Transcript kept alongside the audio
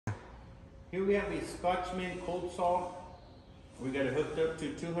Here we have a Scotchman cold saw. We got it hooked up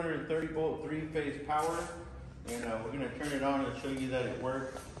to 230 volt 3-phase power, and we're gonna turn it on and show you that it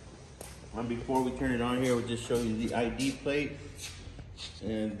works. And before we turn it on here, we'll just show you the ID plate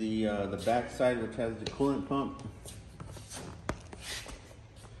and the back side, which has the coolant pump.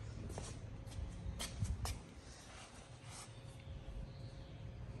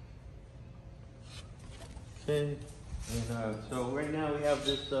 Okay, and so right now we have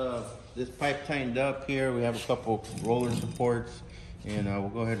this pipe tightened up here. We have a couple roller supports, and we'll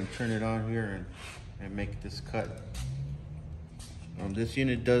go ahead and turn it on here and make this cut. This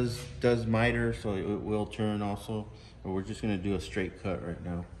unit does miter, so it will turn also, but we're just going to do a straight cut right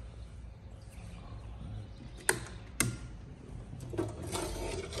now.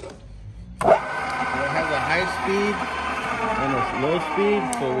 It has a high speed and a low speed,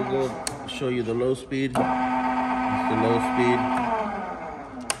 so we'll go show you the low speed. It's the low speed,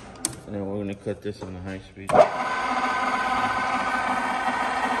 and then we're going to cut this on the high speed.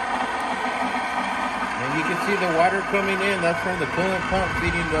 And you can see the water coming in. That's from the coolant pump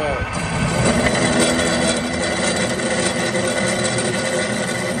feeding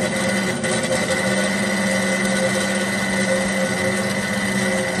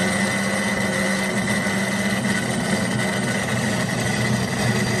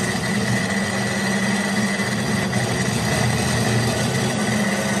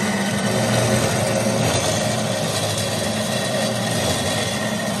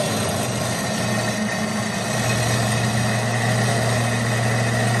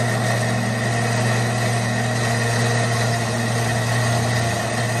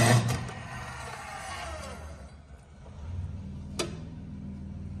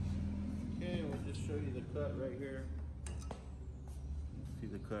show you the cut right here. See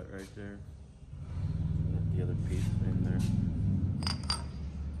the cut right there. Got the other piece in there.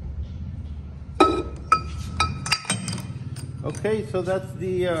 Okay, so that's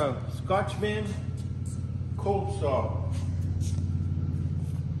the Scotchman cold saw.